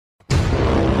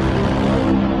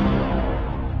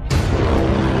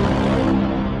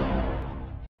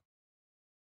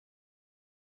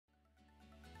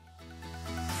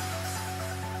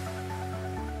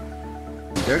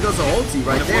goes the ulti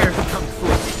right there.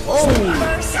 Oh!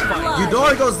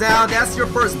 Eudora goes down. That's your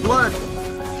first blood.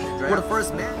 For the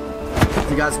first man.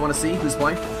 You guys want to see who's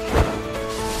playing?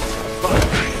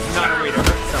 Not a way to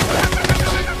hurt somebody.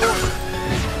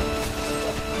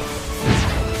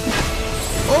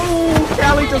 Oh!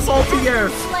 Callie does ulti here.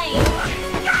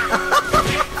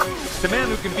 The man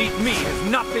who can beat me has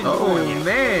not been born yet. Oh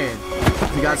man!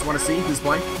 You guys want to see who's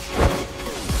playing?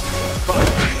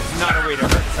 Not a way to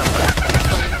hurt somebody.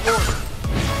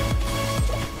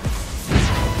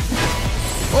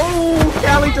 Oh!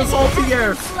 Callie does ulti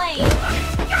here.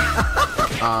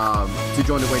 To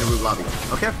join the Wayne Root lobby.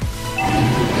 Okay.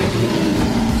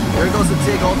 There goes the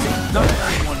Tig ulti. Not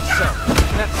everyone's self.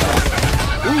 That's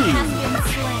Ooh.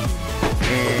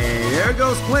 And there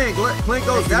goes Clint. Clint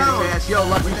goes down. Yo,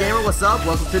 Lucky Gamer, what's up?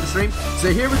 Welcome to the stream.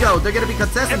 So here we go. They're gonna be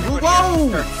contesting blue.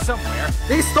 Whoa! Somewhere.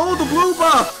 They stole the blue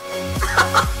buff.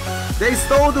 They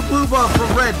stole the blue buff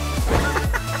from red.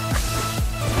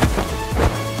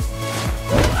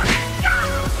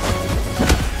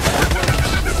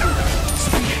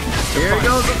 Here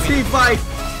goes the team fight.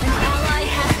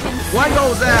 One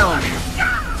goes down.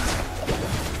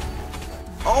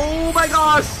 Oh my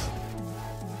gosh.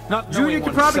 Not Junior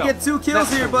could probably get 2 kills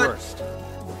here, but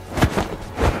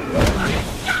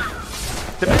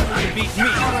the man who can beat me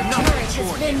Our turret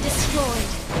has been destroyed.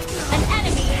 An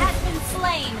enemy has been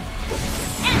slain.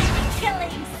 Enemy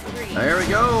killing spree. there it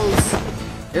goes.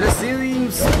 It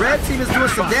seems red team is doing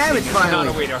some damage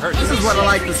finally. This is what I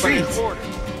like to see.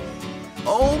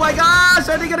 Oh my gosh,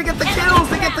 are they gonna get the kills?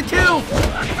 They get the kill.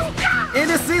 And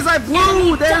it seems like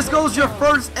blue. There goes your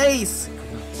first ace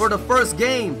for the first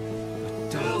game.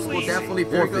 We'll definitely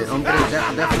forfeit. I'm gonna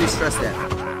definitely stress that.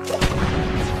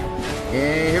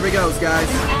 And here we go, guys.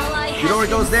 Eudora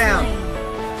goes down.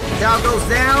 Cal goes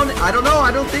down. I don't know.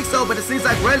 I don't think so, but it seems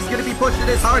like red is gonna be pushing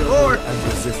this hardcore.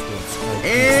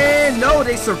 And no,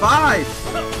 they survived.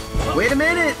 Wait a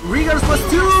minute. Riggers was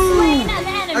too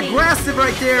aggressive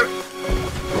right there.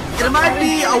 And it might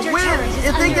be a win.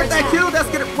 If they get that kill, that's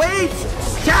gonna wait.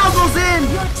 Cal goes in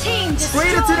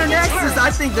straight into the Nexus. I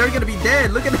think they're gonna be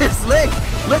dead. Look at this lick.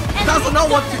 Look, doesn't know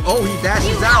what to. Oh, he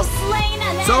dashes out.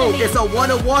 So it's a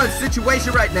 1-on-1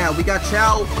 situation right now. We got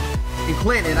Chow and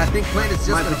Clint, and I think Clint is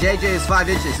just the JJ is 5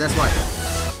 inches. That's why.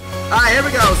 All right, here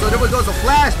we go. So there goes a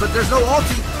flash, but there's no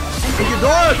ulti. And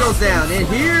Eudora goes down, and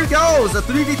here goes a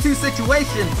 3v2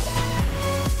 situation.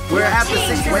 We're after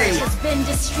 6 waves.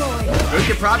 They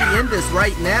could probably end this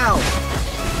right now.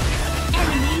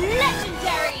 Enemy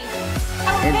legendary.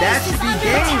 And that should be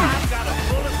game.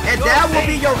 And that will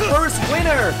be your first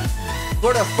winner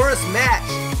for the first match.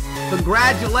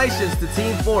 Congratulations to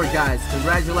Team 4, guys.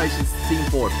 Congratulations to Team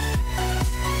 4. So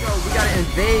we gotta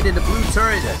invade in the blue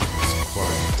turret.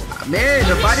 Man,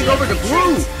 they're fighting over the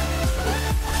blue.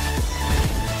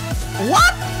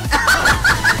 What?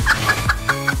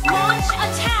 Launch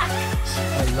attack.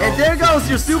 And there goes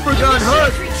your super gun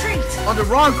hook on the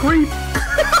wrong creep.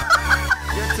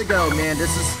 Good to go, man.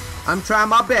 I'm trying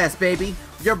my best, baby.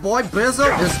 Your boy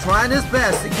Bizzle is trying his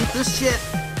best to keep this shit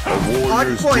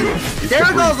on point.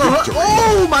 There goes the hook.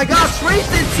 Oh my gosh, straight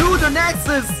into the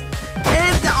Nexus.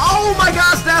 And oh my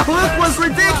gosh, that hook was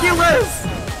ridiculous.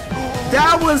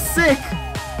 That was sick.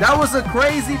 That was a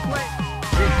crazy play.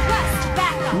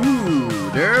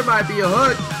 Ooh, there might be a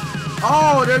hook.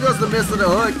 Oh, there goes the miss of the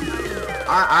hook.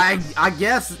 I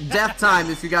guess death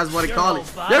time, if you guys want to call it.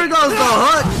 There goes the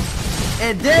hook.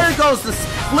 And there goes the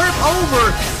flip over.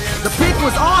 The pick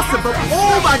was awesome, but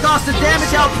oh my gosh, the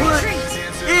damage output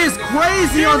is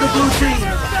crazy on the blue team.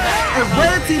 And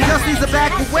red team just needs to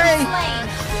back away.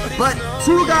 But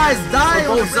 2 guys died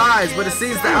on both sides, but it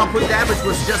seems the output damage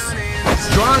was just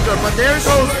stronger. But there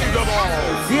goes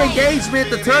the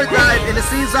engagement, the turret dive, and it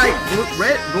seems like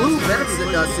blue benefits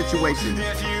the situation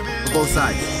for both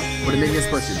sides. For the minions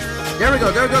pushing. There we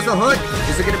go. There goes the hook.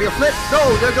 Is it going to be a flip? No.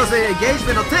 There goes the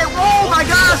engagement on Tim. Oh my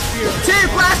gosh! 10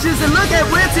 flashes, and look at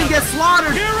red team get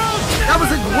slaughtered. That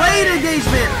was a great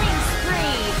engagement.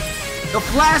 The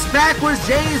flash backwards,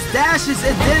 James dashes,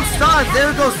 and then stuns.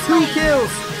 There goes 2 kills.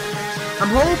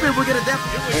 I'm hoping we're going to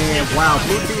definitely. And wow,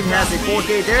 blue team has a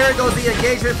 4K. There goes the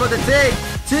engagement for the Tig.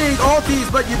 Tig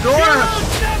ultis, but Eudora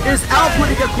is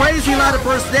outputting a crazy lot of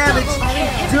burst damage.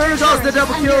 There goes the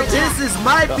double kill. This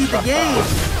might be the game.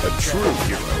 A true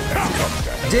hero has come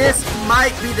down. This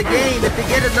might be the game if they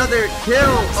get another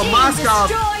kill of Moscow.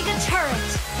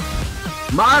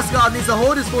 Moscow needs to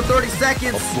hold this for 30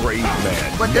 seconds. Afraid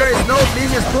man. But there is no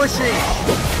minions pushing.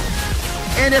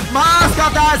 And if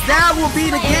Moscow dies, that will be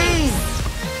the game.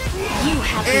 You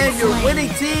have And been your slain. winning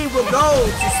team will go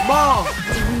to small.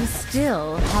 We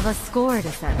still have a score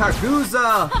to settle.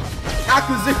 Kakuzu.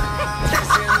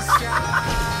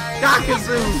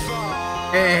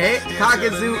 Hey,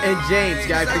 Kakuzu and James,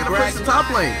 guys. Congrats to top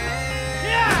lane.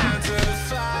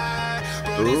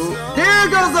 Ooh. There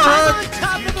goes the hook.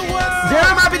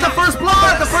 There might be the first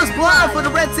blood. The first blood for the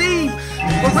red team.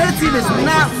 The red team is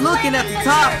not looking at the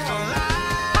top.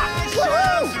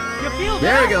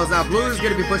 There it goes. Now blue is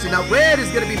going to be pushing. Now red is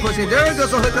going to be pushing. There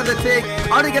goes the hook on the Tig.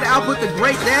 Are they going to output the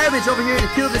great damage over here to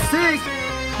kill this Tig?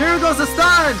 There goes the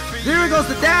stun. There goes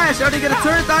the dash. Are they going to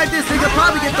turret dive this? They can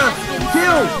probably get the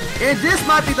kill. And this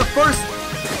might be the first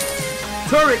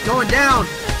turret going down.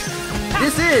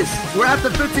 We're at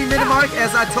the 15-minute mark.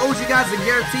 As I told you guys, the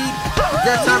guaranteed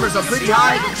death timers are pretty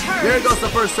high. There goes the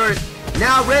first turret.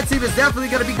 Now red team is definitely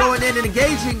going to be going in and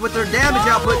engaging with their damage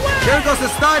output. There goes the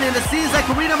stun, and it seems like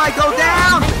Karina might go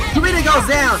down. Karina goes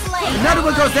down. Another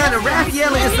one goes down, and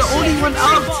Raphael is the only one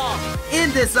up in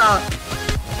this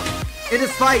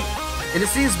fight. And it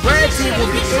seems red team will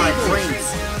be my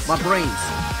brains.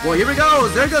 Well, here we go.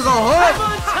 There goes a hook.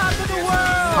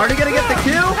 Are they gonna get the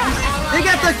kill? They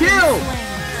get the kill.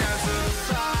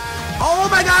 Oh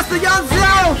my gosh, the Young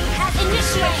Zell.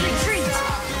 Initiate retreat.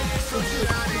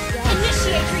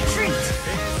 Initiate retreat.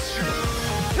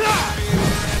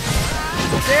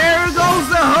 There goes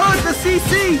the hook, the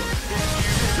CC.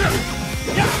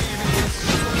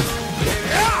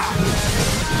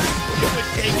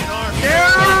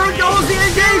 There goes the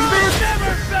engagement.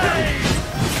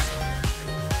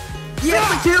 Get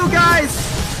the kill, guys.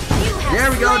 There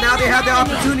we go. Now they have the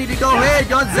opportunity to go ahead.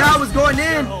 Gonzal was going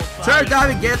in. Turret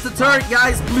diving gets the turret,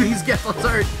 guys. Please get the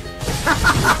turret.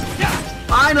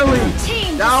 Finally,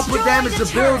 the output damage to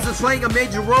builds is playing a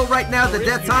major role right now. The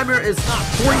death timer is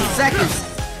 40 seconds.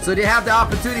 So they have the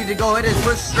opportunity to go ahead and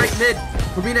push straight mid.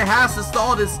 Karina has to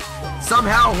stall this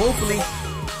somehow, hopefully.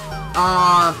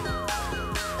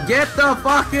 Get the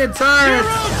fucking turret.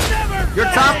 Your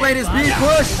top lane is being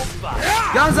pushed.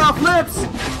 Guns off flips.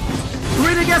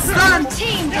 Karina gets stunned.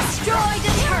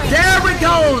 There it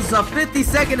goes. A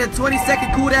 50-second and 20-second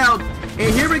cooldown.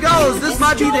 And here it goes. This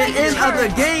might be the end of the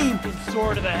game.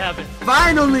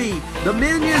 Finally, the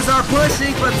minions are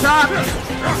pushing for top.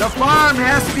 The farm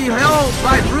has to be held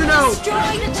by Bruno.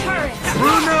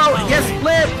 Bruno gets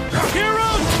flipped.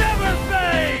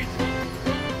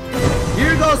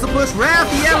 Here goes the push.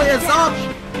 Raphael is up.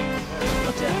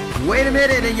 Wait a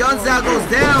minute, and Yunzao goes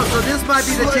down. So this might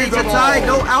be the change of tide.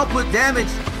 No output damage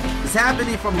is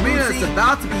happening from Rina. It's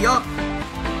about to be up.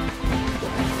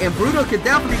 And Bruno can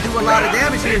definitely do a lot of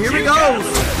damage here. Here he goes.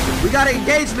 We got an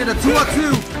engagement, a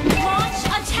 2-on-2.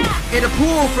 In a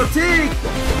pool from Tig.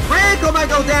 Franco might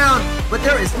go down, but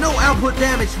there is no output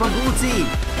damage from blue team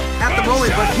at the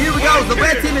moment. But here we go. The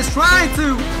red team is trying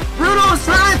to. Bruno is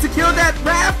trying to kill that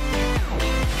Raph.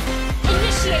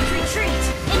 Initiate retreat.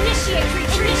 Initiate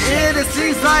retreat. And it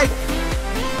seems like,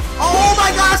 oh my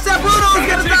gosh, that Bruno is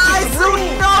gonna die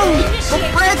soon. No, but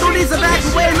Franco needs to back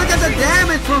away. Look at the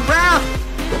damage from Raph.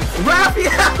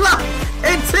 Raphael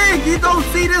and Tig, you don't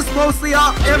see this mostly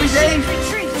every day.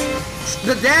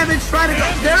 The damage trying to go.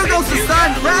 There goes the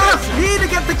stun. Raph, need to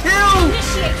get the kill.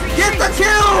 Get the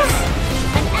kills.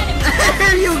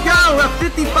 There you go. A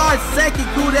 55-second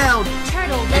cooldown.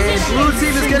 And blue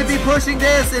team is going to be pushing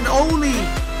this, and only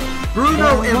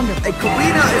Bruno and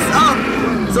Karina is up.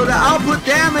 So the output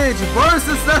damage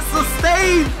versus the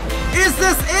sustain. Is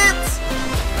this it?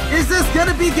 Is this going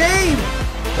to be game?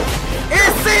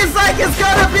 It seems like it's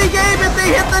gonna be game if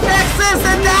they hit the Nexus,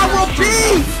 and that will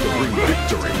be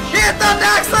hit the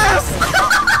Nexus!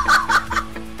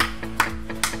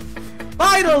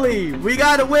 Finally, we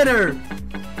got a winner.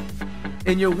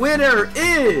 And your winner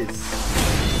is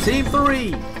Team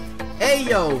 3,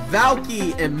 Ayo,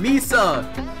 Valky, and Misa.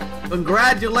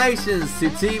 Congratulations to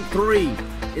Team 3.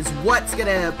 It's what's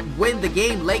gonna win the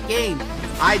game, late game.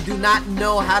 I do not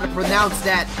know how to pronounce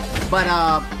that, but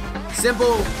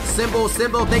Symbol,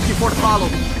 thank you for the follow.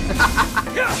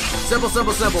 Symbol.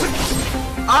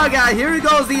 Alright guys, here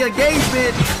goes the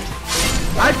engagement.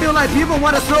 I feel like people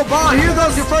want to throw ball. Here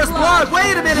goes your first blood.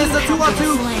 Wait a minute, it's a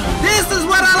 2-on-2. This is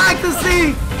what I like to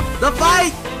see. The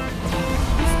fight.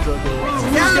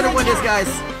 Who's gonna win this,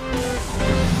 guys?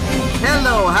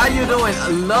 Hello, how you doing?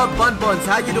 Love Buns.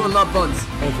 How you doing, Love Buns?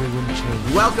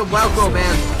 Welcome,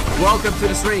 man. Welcome to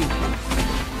the stream.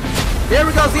 Here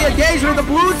we go, the engagement. The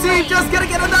blue team just gonna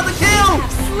get another kill.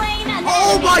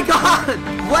 Oh my god!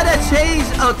 What a change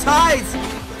of tides.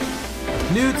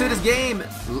 New to this game.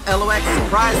 LOX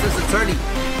Surprises Attorney.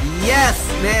 Yes,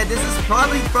 man, this is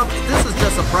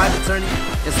just a private tourney.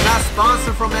 It's not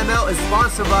sponsored from ML, it's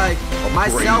sponsored by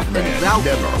myself and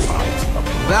Valky.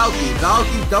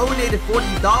 Valky donated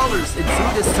 $40 into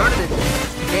this tournament.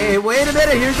 Hey, wait a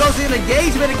minute, here goes an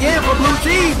engagement again for Blue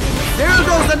Team. There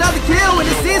goes another kill, and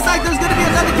it seems like there's gonna be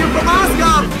another kill for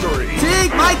Moskov.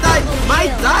 Tig might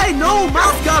die. No,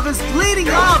 Moskov is bleeding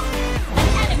up.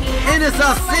 And it's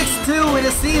a 6-2, and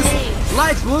it seems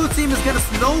like Blue Team is gonna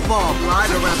snowball right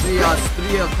around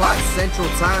 3 o'clock Central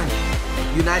Time,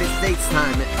 United States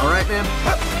time. All right, man.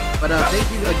 But thank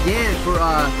you again for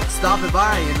stopping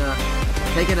by and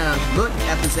taking a look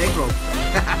at this aggro.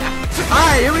 All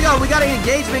right, here we go. We got an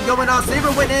engagement going on.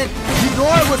 Saber went in.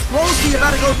 Eudora was closely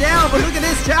about to go down, but look at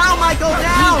this. Chow might go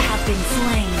down.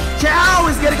 Chow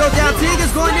is gonna go down. Tig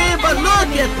is going in, but look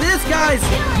at this, guys.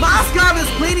 Moskov is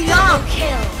cleaning up.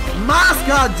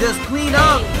 Moskov just cleaned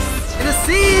up. And it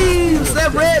seems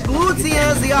that Red Blue Team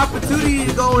has the opportunity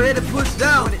to go ahead and push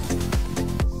down.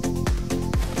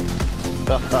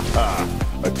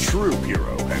 A true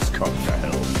hero has come to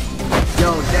help.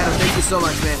 Yo, Dad, thank you so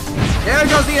much, man. There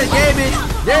goes the engagement.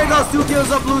 There goes 2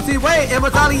 kills on Blue Team. Wait,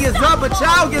 Immortality is up, but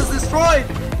Chow gets destroyed.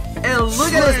 And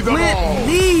look at his Clint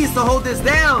needs to hold this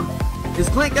down. Is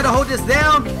Clint gonna hold this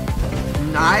down?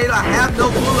 I have no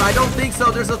clue. I don't think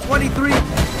so. There's a 20-second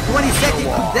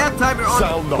death timer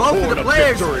on both of the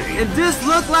players. And this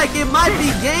looked like it might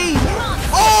be game.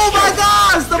 Oh my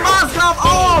gosh, the Moskov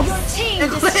off.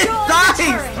 And Clint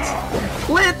dies.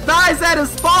 Clint dies at his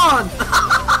spawn.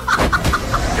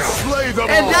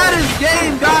 And that is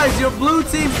game, guys. Your Blue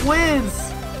Team wins.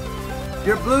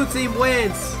 Your Blue Team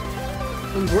wins.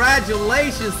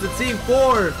 Congratulations to Team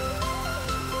 4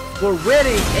 for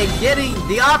winning and getting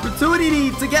the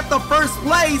opportunity to get the first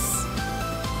place.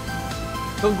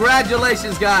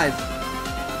 Congratulations, guys,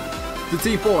 to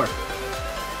Team 4.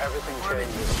 Everything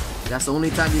changes. That's the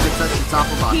only time you can touch the top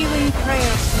of us. Healing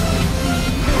prayer.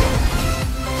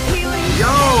 Yo,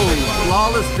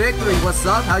 Flawless Victory, what's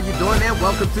up? How you doing, man?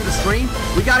 Welcome to the stream.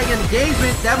 We got an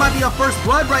engagement. That might be our first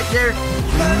blood right there.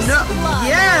 No,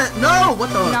 yeah, no,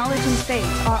 what the? Knowledge and faith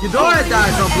are Eudora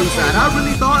dies on blue side. I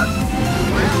really thought.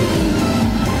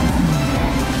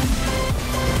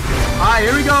 Alright,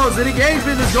 here he goes. An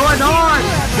engagement is going on.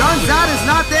 Guns Out is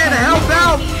not there to help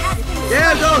out.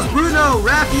 There goes Bruno.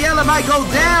 Raffaella might go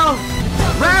down.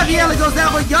 Raffaella goes down,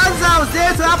 but Guns Out is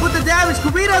there to help with the damage.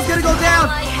 Karina's gonna go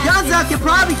down. Guns Out can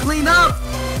probably clean up.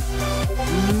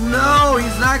 No,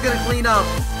 he's not gonna clean up.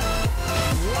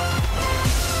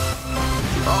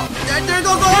 Oh, there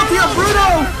goes the ulti of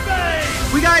Bruno.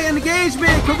 We got an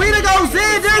engagement. Karina goes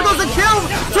in. There goes a kill.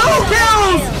 2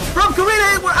 kills from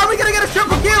Karina. Are we gonna get a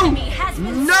triple kill?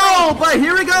 No, but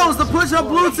here it goes. The push up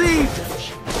Blue Team.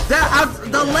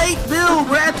 The late build.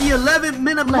 We're at the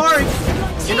 11-minute mark.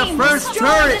 And the first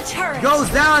turret goes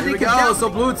down. Here we go. So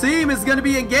Blue Team is gonna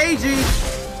be engaging.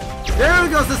 There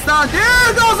goes the stun.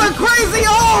 There goes a crazy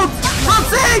ult from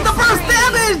Tig. The first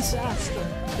damage.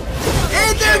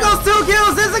 And there goes 2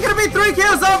 kills. This is gonna be 3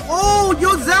 kills up. Oh,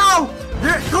 Yuzao.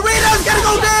 Karina's gonna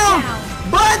go down.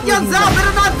 But Yuzao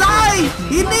better not die.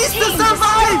 He needs to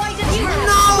survive.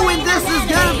 No, and this is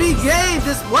gonna be game.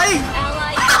 Just wait.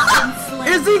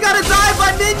 Is he gonna die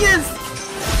by minions?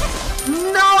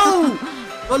 No.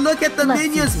 But look at the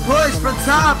minions push from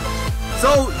top.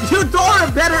 So Eudora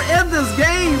better end this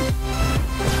game.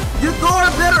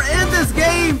 Eudora better end this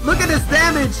game. Look at this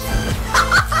damage.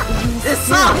 It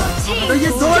sucks. The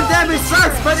Eudora damage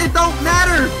sucks, but it don't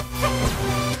matter.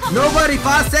 Nobody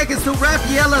 5 seconds till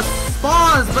Raffaella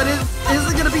spawns, but is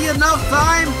it gonna be enough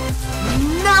time?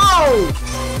 No!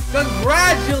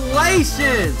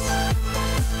 Congratulations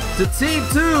to Team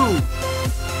 2.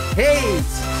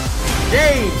 Hayes,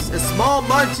 James, and Small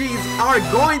Munchies are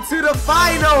going to the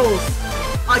finals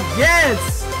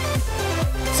against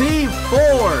Team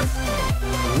 4.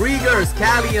 Riegers,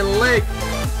 Callie, and Lick.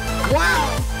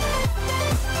 Wow!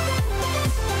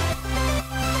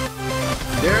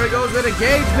 There it goes an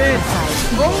engagement.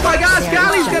 Oh my gosh,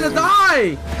 Callie's gonna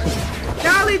die!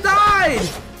 Callie died!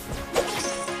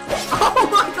 Oh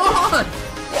my god!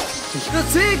 The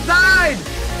Tig died!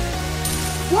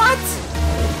 What?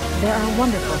 There are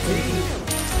wonderful things.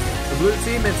 The Blue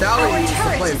Team mentality is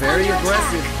to play very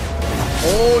aggressive.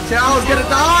 Oh, Chow's gonna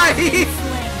die!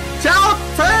 Chow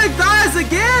Tig dies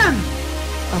again!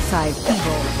 Aside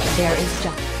evil, there is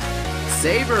justice.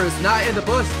 Saber is not in the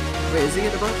bush. Wait, is he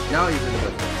in the bush? No, he's in the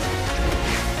bush.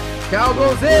 Cow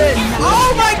goes in.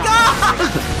 Oh my god!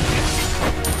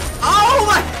 Oh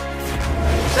my!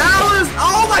 That was.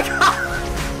 Oh my god!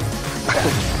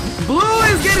 Blue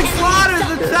is getting slaughtered.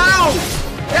 The Chow.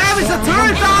 Damn, it's a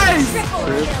turret dies!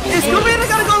 Is Karina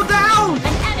gonna go down?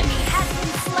 An enemy has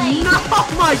been slain. No,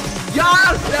 my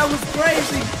gosh, that was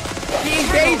crazy. The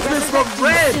engagements from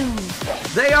red.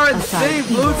 They are insane.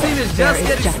 Blue team is just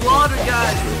getting slaughtered,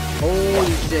 guys.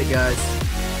 Holy shit, guys.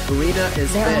 Karina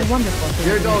is There are dead. wonderful things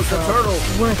Here in goes the this turtle.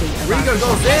 world, worthy of Rieger our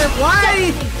goes in.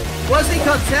 Why was he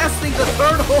contesting the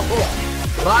turtle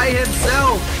by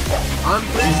himself? I'm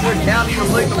pretty sure Callie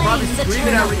was like probably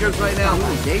screaming at Rieger right now.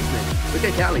 Engagement. Look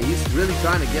at Callie. He's really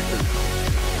trying to get them.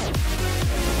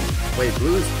 Wait,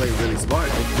 Blue's playing really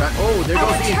smart. Oh, there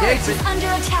goes the engagement.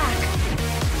 Under attack.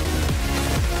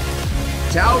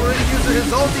 Chow really using his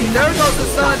ulti. There goes the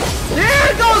sun.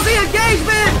 There goes the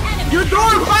engagement. Your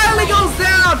door finally goes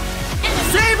down.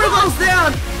 Saber goes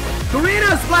down.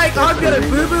 Karina's like, I'm gonna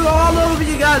boo-boo all over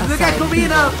you guys. Look at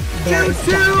Karina.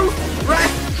 2-2.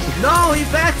 Right. No, he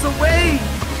backs away.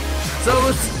 So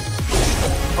it's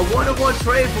a 1-on-1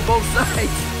 trade for both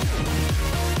sides.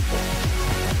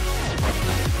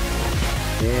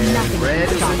 And red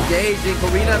is engaging.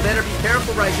 Karina better be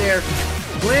careful right there.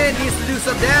 Glenn needs to do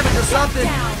some damage or something.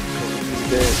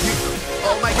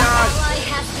 Oh my gosh.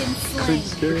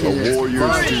 The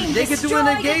warriors. They can do an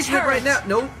engagement right now.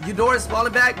 Nope, Eudora's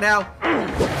falling back now.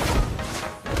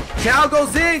 Chow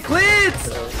goes in. Clint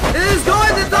is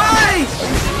going to die.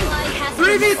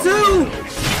 3v2.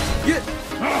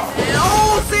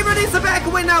 Oh, Saber needs to back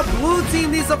away now. Blue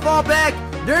team needs to fall back.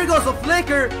 There goes a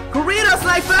flicker. Karina's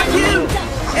like, fuck you.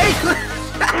 Hey,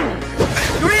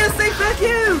 Karina's saying, fuck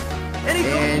you. And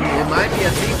it might be a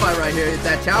team fight right here if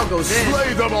that Chow goes in.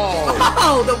 Slay them all.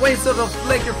 Oh, the waste of a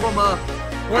flicker from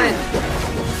Clint.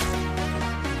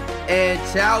 And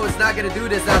Chow is not gonna do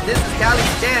this. Now this is Callie's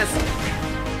chance.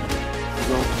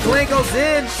 Clint goes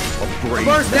in.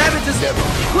 First damage is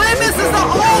Clint misses the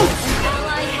ult.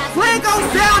 Clint goes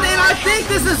down, and I think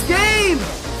this is game.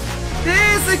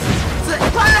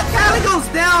 Callie goes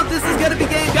down. This is gonna be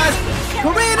game, guys.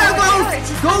 Karina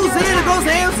goes in and goes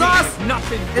hand sauce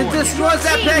and destroys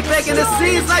that backpack, and it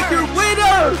seems like your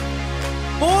winner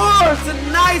for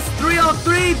tonight's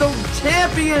 3-on-3, the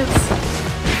champions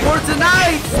for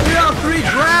tonight's 3-on-3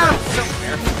 draft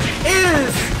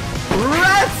is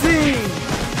Red Team.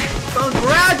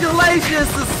 Congratulations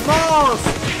to Smalls,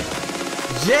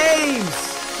 James,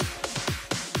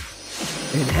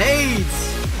 and Hayes.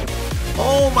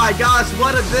 Oh my gosh,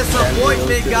 what a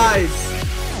disappointment, guys.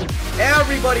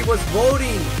 Everybody was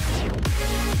voting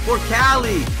for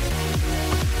Callie.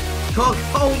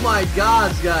 Oh my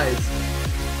gosh, guys.